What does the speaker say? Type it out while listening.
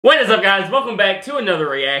What is up, guys? Welcome back to another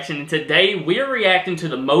reaction, and today we're reacting to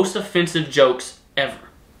the most offensive jokes ever.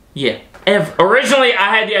 Yeah, ever. Originally,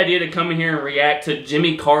 I had the idea to come in here and react to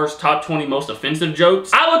Jimmy Carr's top 20 most offensive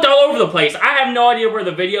jokes. I looked all over the place. I have no idea where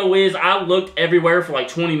the video is. I looked everywhere for like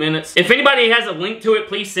 20 minutes. If anybody has a link to it,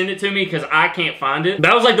 please send it to me because I can't find it.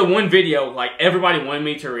 That was like the one video like everybody wanted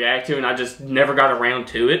me to react to, and I just never got around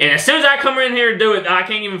to it. And as soon as I come in here to do it, I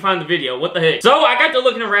can't even find the video. What the heck? So I got to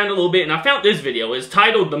looking around a little bit, and I found this video. It's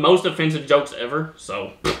titled The Most Offensive Jokes Ever,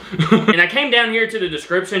 so... And I came down here to the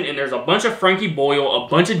description, and there's a bunch of Frankie Boyle, a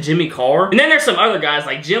bunch of Jimmy Carr, and then there's some other guys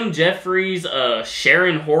like Jim Jeffries,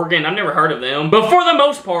 Sharon Horgan. I've never heard of them, but for the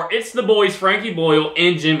most part, it's the boys Frankie Boyle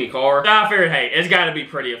and Jimmy Carr. I figured, hey, it's got to be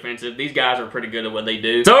pretty offensive. These guys are pretty good at what they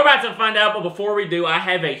do. So we're about to find out, but before we do, I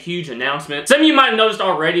have a huge announcement. Some of you might have noticed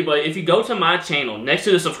already, but if you go to my channel, next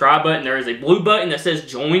to the subscribe button, there is a blue button that says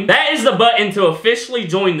join. That is the button to officially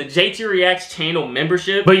join the JT Reacts channel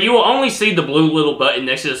membership, but you will only see the blue little button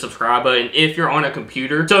next to the subscribe button if you're on a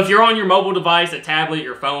computer. So if you're on your mobile device, a tablet,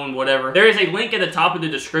 your phone, whatever, there is a link at the top of the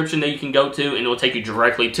description that you can go to, and it will take you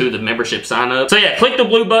directly to the membership sign up. So yeah, click the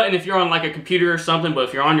blue button if you're on like a computer or something, but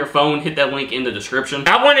if you're on your phone, hit that link in the description.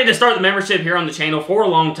 I wanted to start the membership here on the channel for a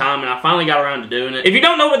long time, and I finally got around to doing it. If you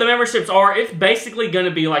don't know what the memberships are, it's basically going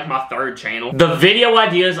to be like my third channel. The video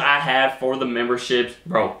ideas I have for the memberships,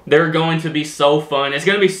 bro, they're going to be so fun. It's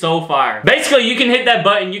going to be so fire. Basically, you can hit that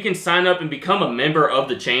button, you can sign up and become a member of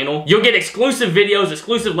the channel. You'll get exclusive videos,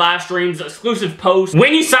 exclusive live streams, exclusive posts.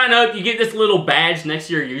 When you sign up, you get this little badge next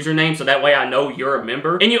to your username, so that way I know you're a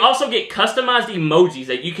member. And you also get customized emojis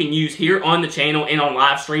that you can use here on the channel and on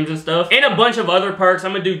live streams and stuff, and a bunch of other perks.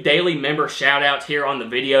 I'm gonna do daily member shout outs here on the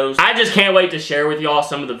videos. I just can't wait to share with y'all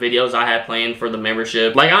some of the videos I have planned for the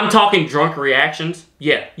membership. Like, I'm talking drunk reactions.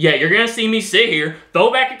 Yeah, you're gonna see me sit here,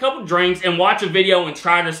 throw back a couple drinks, and watch a video and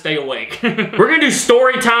try to stay awake. We're gonna do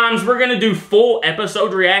story times, we're gonna do full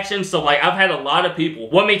episode reactions, so like, I've had a lot of people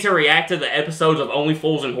want me to react to the episodes of Only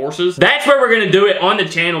Fools and Horses. That's where we're gonna do it on the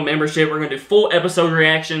channel membership. We're gonna do full episode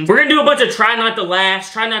reactions. We're gonna do a bunch of try not to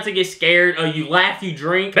laugh, try not to get scared, you laugh, you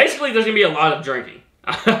drink. Basically, there's gonna be a lot of drinking.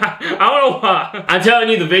 I don't know why. I'm telling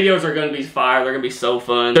you, the videos are going to be fire. They're going to be so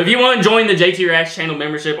fun. So if you want to join the JT Reacts channel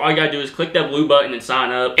membership, all you got to do is click that blue button and sign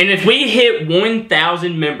up. And if we hit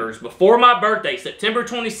 1,000 members before my birthday, September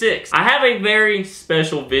 26th, I have a very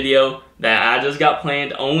special video that I just got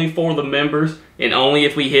planned only for the members, and only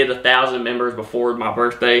if we hit 1,000 members before my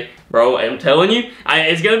birthday. Bro, I'm telling you,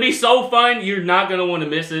 it's gonna be so fun. You're not gonna want to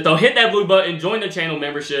miss it. So hit that blue button, join the channel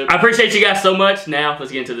membership. I appreciate you guys so much. Now,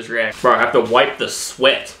 let's get into this reaction. Bro, I have to wipe the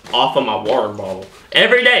sweat off of my water bottle.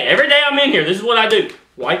 Every day I'm in here, this is what I do.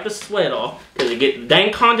 Wipe the sweat off, because it gets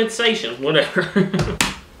dang condensation, whatever.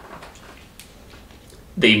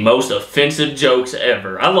 The most offensive jokes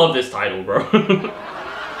ever. I love this title, bro.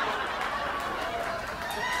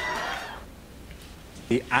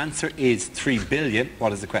 The answer is 3 billion.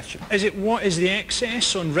 What is the question? Is it what is the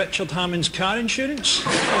excess on Richard Hammond's car insurance?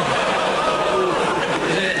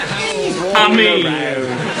 I mean...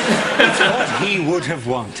 That's what he would have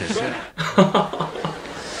wanted.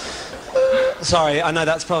 Sorry, I know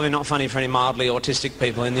that's probably not funny for any mildly autistic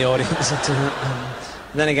people in the audience.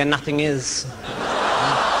 Then again, nothing is.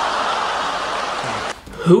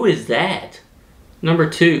 Who is that? Number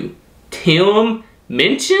 2, Tim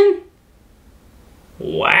Minchin?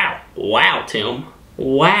 Wow. Wow, Tim.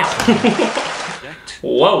 Wow.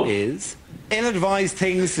 Whoa. Is ill-advised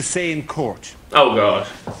things to say in court. Oh, gosh.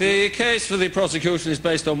 The case for the prosecution is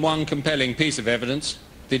based on one compelling piece of evidence.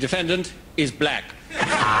 The defendant is black.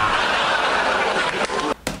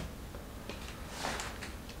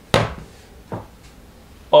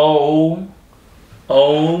 Oh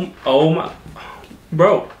my.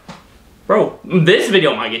 Bro, this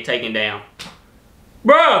video might get taken down.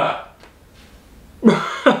 Bruh.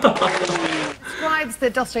 Describes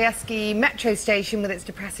the Dostoevsky metro station with its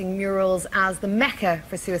depressing murals as the Mecca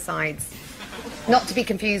for suicides. Not to be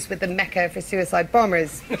confused with the Mecca for suicide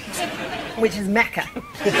bombers, which is Mecca.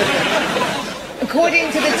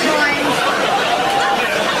 According to the Times...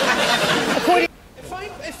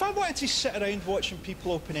 If I wanted to sit around watching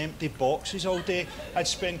people open empty boxes all day, I'd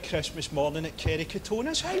spend Christmas morning at Kerry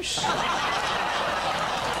Katona's house.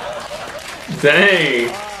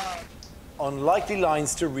 Dang. Unlikely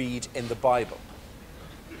lines to read in the Bible.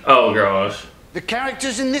 Oh gosh. The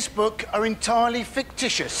characters in this book are entirely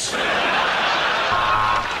fictitious.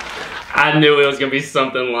 I knew it was gonna be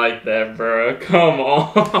something like that, bro. Come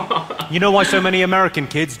on. You know why so many American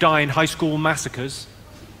kids die in high school massacres?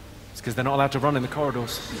 It's because they're not allowed to run in the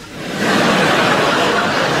corridors.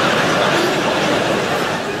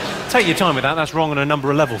 Take your time with that. That's wrong on a number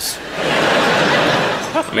of levels.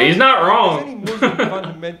 I mean, he's not There's any wrong. Muslim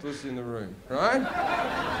fundamentalists in the room, right?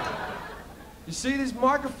 You see this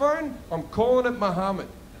microphone? I'm calling it Muhammad,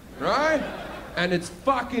 right? And it's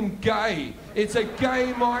fucking gay. It's a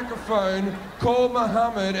gay microphone called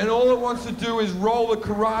Muhammad, and all it wants to do is roll the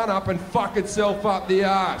Quran up and fuck itself up the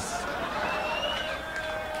ass.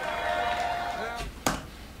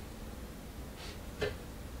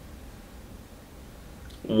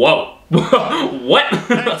 Whoa.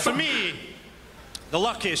 What? For me, the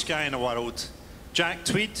luckiest guy in the world, Jack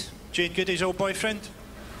Tweed, Jade Goody's old boyfriend.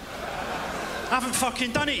 I haven't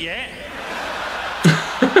fucking done it yet.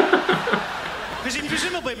 Because he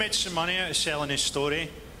presumably made some money out of selling his story.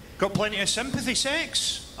 Got plenty of sympathy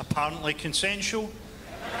sex, apparently consensual.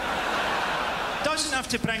 Doesn't have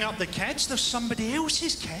to bring up the kids, there's somebody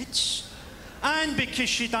else's kids. And because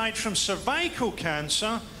she died from cervical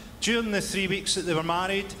cancer, during the 3 weeks that they were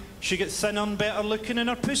married, she got thinner and better looking and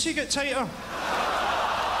her pussy got tighter.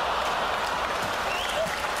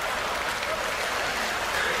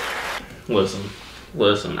 Listen.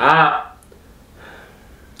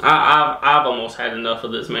 I've almost had enough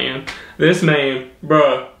of this man. This man,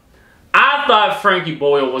 bruh. I thought Frankie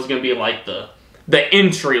Boyle was gonna be like the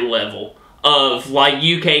entry level of like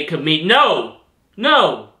UK comedian. No.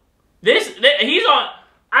 He's on.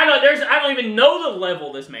 I don't even know the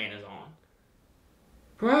level this man is on.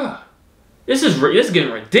 Bruh. This is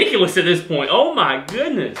getting ridiculous at this point. Oh my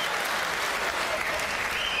goodness.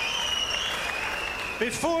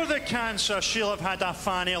 Before the cancer, she'll have had a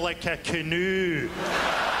fanny like a canoe.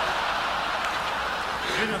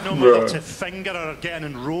 You wouldn't have known whether to finger her or get in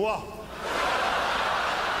and row her.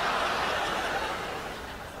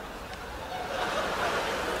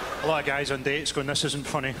 A lot of guys on dates going, this isn't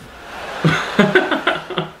funny.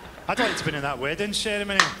 I'd like to have been in that wedding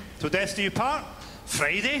ceremony. Till death do you part?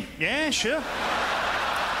 Friday? Yeah, sure.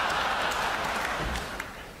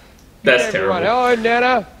 That's terrible. Hello,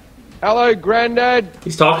 Nana. Hello, Grandad.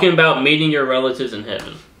 He's talking about meeting your relatives in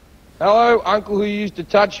heaven. Hello, Uncle who used to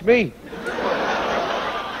touch me.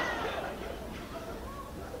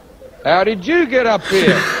 How did you get up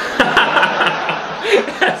here?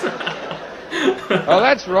 Oh,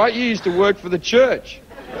 that's right. You used to work for the church.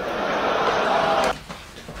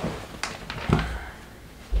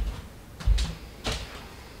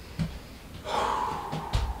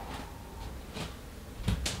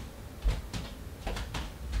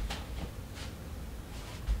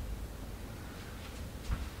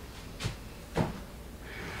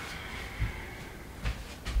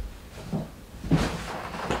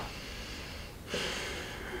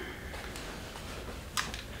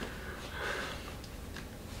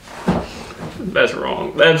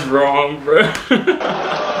 That's wrong, bro.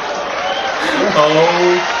 Oh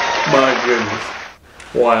my goodness.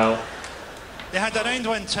 Wow. They had around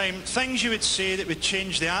one time things you would say that would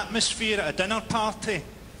change the atmosphere at a dinner party.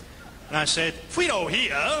 And I said, if we're all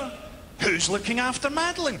here, who's looking after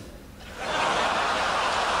Madeline?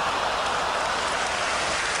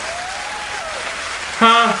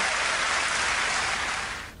 Huh?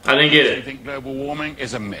 I didn't get it. I think global warming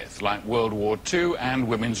is a myth, like World War II and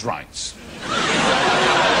women's rights. No,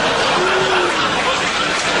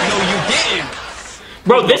 you didn't.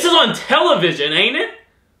 Bro, this is on television, ain't it?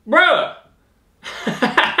 Bruh.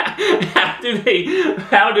 How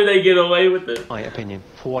do they get away with this? My opinion,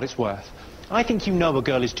 for what it's worth. I think you know a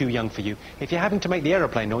girl is too young for you if you're having to make the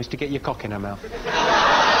aeroplane noise to get your cock in her mouth.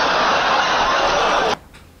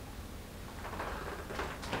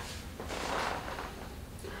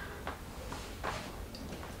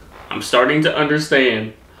 I'm starting to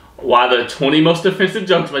understand why the 20 most offensive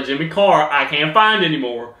jokes by Jimmy Carr I can't find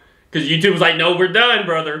anymore. Because YouTube was like, no, we're done,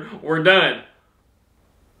 brother. We're done.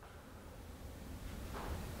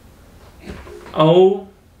 Oh,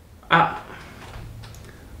 I'm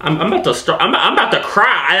about to start. I'm about to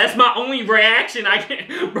cry. That's my only reaction. I can't.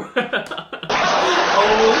 Oh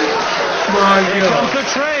my Here God. comes the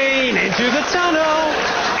train into the tunnel.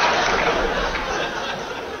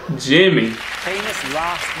 Jimmy. Famous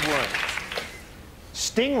last words.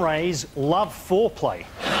 Stingrays love foreplay.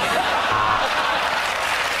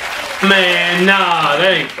 Man, nah,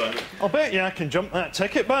 that ain't funny. I'll bet you I can jump that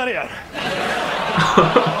ticket barrier.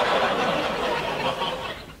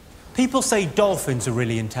 People say dolphins are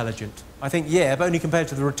really intelligent. I think, yeah, but only compared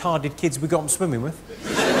to the retarded kids we got them swimming with.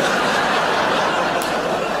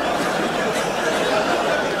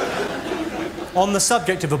 On the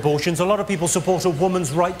subject of abortions, a lot of people support a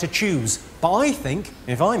woman's right to choose. But I think,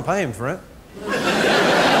 if I'm paying for it...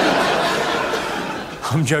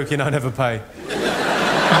 I'm joking, I never pay.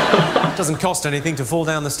 It doesn't cost anything to fall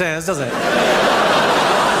down the stairs, does it?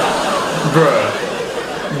 Bruh.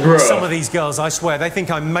 Bro. Some of these girls, I swear, they think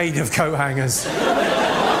I'm made of coat hangers.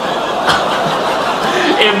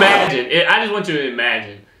 Imagine, I just want you to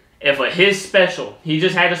imagine if his special, he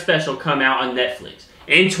just had a special come out on Netflix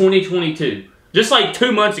in 2022. Just like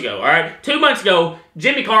 2 months ago, alright? 2 months ago,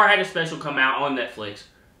 Jimmy Carr had a special come out on Netflix.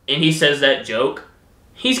 And he says that joke.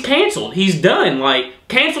 He's canceled. He's done. Like,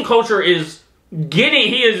 cancel culture is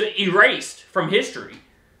he is erased from history.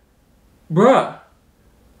 Bruh.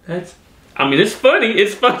 I mean, it's funny.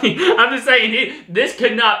 It's funny. I'm just saying, this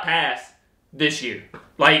could not pass this year.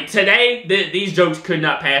 Like, today, these jokes could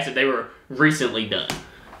not pass if they were recently done.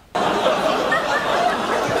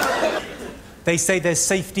 They say there's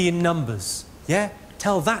safety in numbers. Yeah?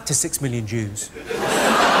 Tell that to 6 million Jews.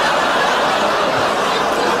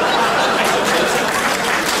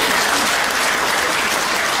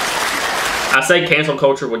 I say cancel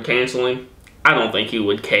culture would cancel him. I don't think he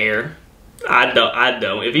would care. I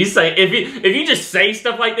don't. If you just say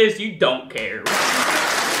stuff like this, you don't care.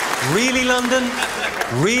 Really, London?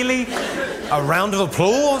 Really? A round of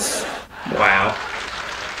applause? Wow.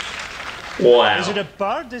 Wow. Is it a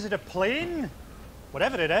bird? Is it a plane?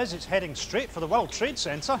 Whatever it is, it's heading straight for the World Trade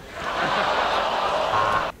Center.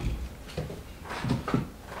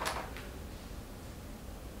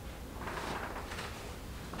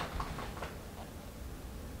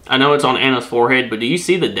 I know it's on Anna's forehead, but do you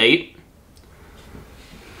see the date?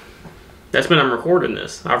 That's when I'm recording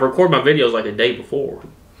this. I record my videos like a day before.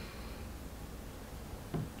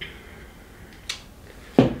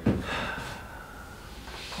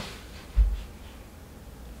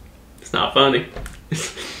 It's not funny.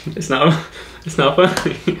 It's not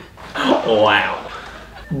funny. Wow.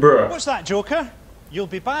 Bruh. What's that, Joker? You'll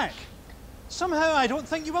be back. Somehow I don't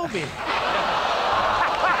think you will be.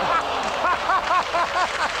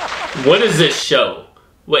 What is this show?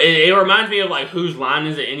 Well, it reminds me of like Whose Line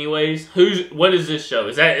Is It Anyways? What is this show?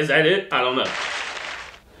 Is that it? I don't know.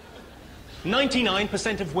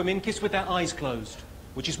 99% of women kiss with their eyes closed,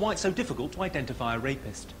 which is why it's so difficult to identify a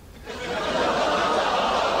rapist.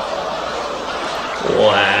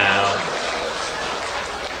 Wow.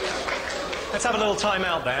 Let's have a little time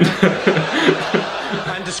out there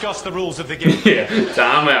and discuss the rules of the game. Yeah,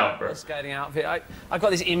 time out, bro. Skating outfit. I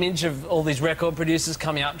got this image of all these record producers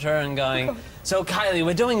coming up to her and going, "So Kylie,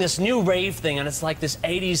 we're doing this new rave thing, and it's like this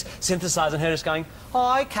 80s synthesizer," and her just going,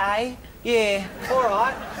 "Oh, okay, yeah, all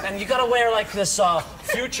right." And you got to wear like this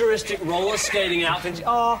futuristic roller skating outfit.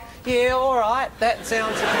 "Oh, yeah, all right. That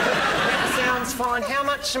sounds fine. How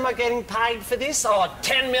much am I getting paid for this? Oh,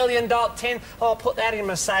 $10 million. Oh, I'll put that in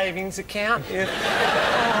my savings account. Yeah.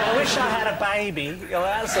 Oh, I wish I had a baby." Oh,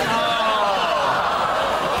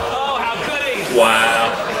 how could he?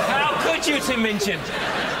 Wow. How could you, Tim Minchin?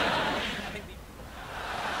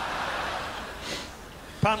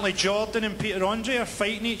 Apparently Jordan and Peter Andre are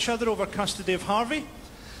fighting each other over custody of Harvey.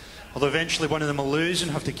 Although eventually one of them will lose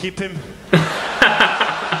and have to keep him.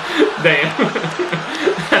 Damn.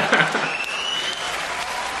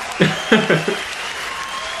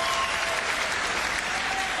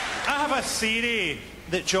 I have a theory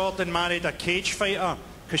that Jordan married a cage fighter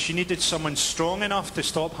because she needed someone strong enough to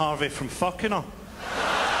stop Harvey from fucking her.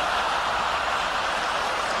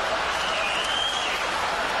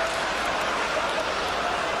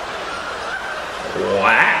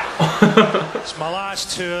 Wow. It's my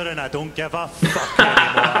last tour and I don't give a fuck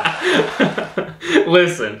anymore.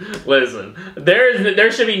 Listen.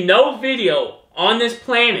 There should be no video on this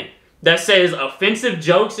planet that says offensive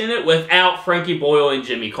jokes in it without Frankie Boyle and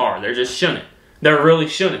Jimmy Carr. There just shouldn't. There really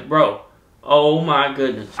shouldn't, bro. Oh my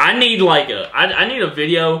goodness. I need like I need a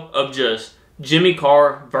video of just Jimmy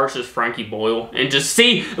Carr versus Frankie Boyle and just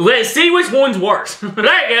let's see which one's worse.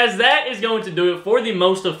 Alright guys, that is going to do it for the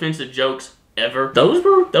most offensive jokes ever. Those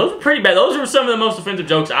were pretty bad. Those were some of the most offensive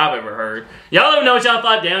jokes I've ever heard. Y'all let me know what y'all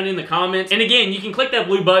thought down in the comments. And again, you can click that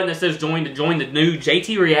blue button that says join to join the new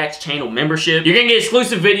JT Reacts channel membership. You're gonna get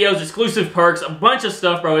exclusive videos, exclusive perks, a bunch of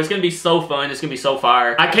stuff, bro. It's gonna be so fun. It's gonna be so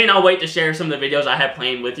fire. I cannot wait to share some of the videos I have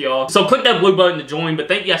planned with y'all. So click that blue button to join. But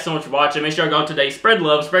thank you guys so much for watching. Make sure y'all go out today, spread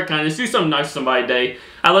love, spread kindness, do something nice for somebody today.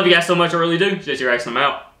 I love you guys so much. I really do. JT Reacts, I'm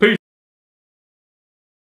out. Peace.